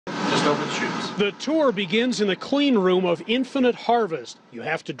velvet shoes. The tour begins in the clean room of Infinite Harvest. You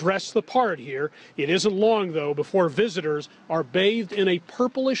have to dress the part here. It isn't long, though, before visitors are bathed in a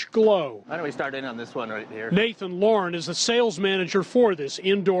purplish glow. Why don't we start in on this one right here? Nathan Lorne is the sales manager for this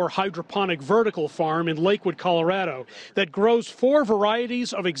indoor hydroponic vertical farm in Lakewood, Colorado, that grows 4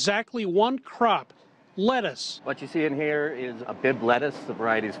 varieties of exactly one crop: lettuce. What you see in here is a bib lettuce, the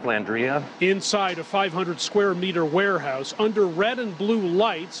variety is Flandria. Inside a 500 square meter warehouse, under red and blue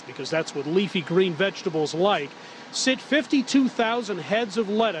lights, because that's what leafy green vegetables like, sit 52,000 heads of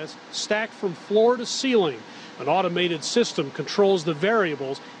lettuce stacked from floor to ceiling. An automated system controls the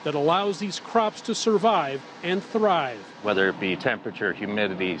variables that allows these crops to survive and thrive. Whether it be temperature,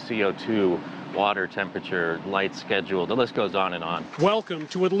 humidity, CO2, water temperature, light schedule, the list goes on and on. Welcome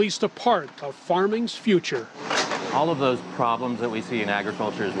to at least a part of farming's future. All of those problems that we see in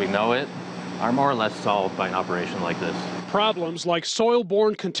agriculture as we know it are more or less solved by an operation like this. Problems like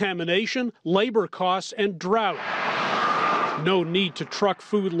soil-borne contamination, labor costs, and drought. No need to truck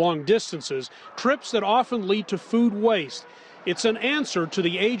food long distances, trips that often lead to food waste. It's an answer to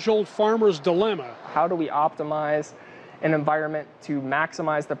the age-old farmer's dilemma. How do we optimize an environment to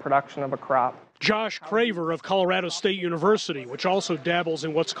maximize the production of a crop? Josh Craver of Colorado State University, which also dabbles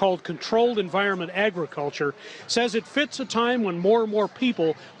in what's called controlled environment agriculture, says it fits a time when more and more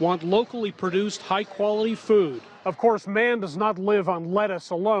people want locally produced high-quality food. Of course, man does not live on lettuce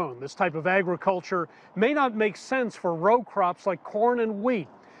alone. This type of agriculture may not make sense for row crops like corn and wheat.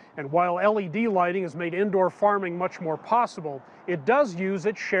 And while LED lighting has made indoor farming much more possible, it does use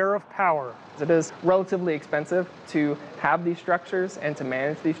its share of power. It is relatively expensive to have these structures and to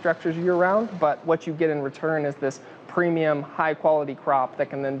manage these structures year-round, but what you get in return is this premium, high-quality crop that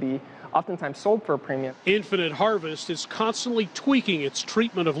can then be oftentimes sold for a premium. Infinite Harvest is constantly tweaking its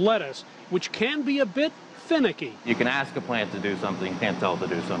treatment of lettuce, which can be a bit finicky. You can ask a plant to do something, you can't tell it to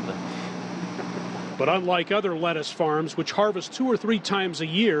do something. But unlike other lettuce farms, which harvest 2 or 3 times a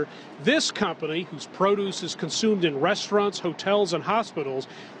year, this company, whose produce is consumed in restaurants, hotels, and hospitals,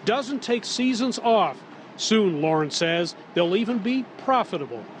 doesn't take seasons off. Soon, Lorne says, they'll even be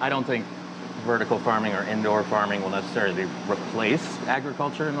profitable. I don't think vertical farming or indoor farming will necessarily replace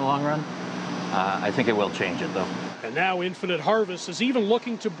agriculture in the long run. I think it will change it, though. And now Infinite Harvest is even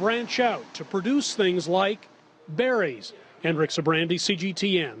looking to branch out to produce things like berries. Hendrik, Sybrandy,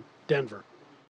 CGTN, Denver.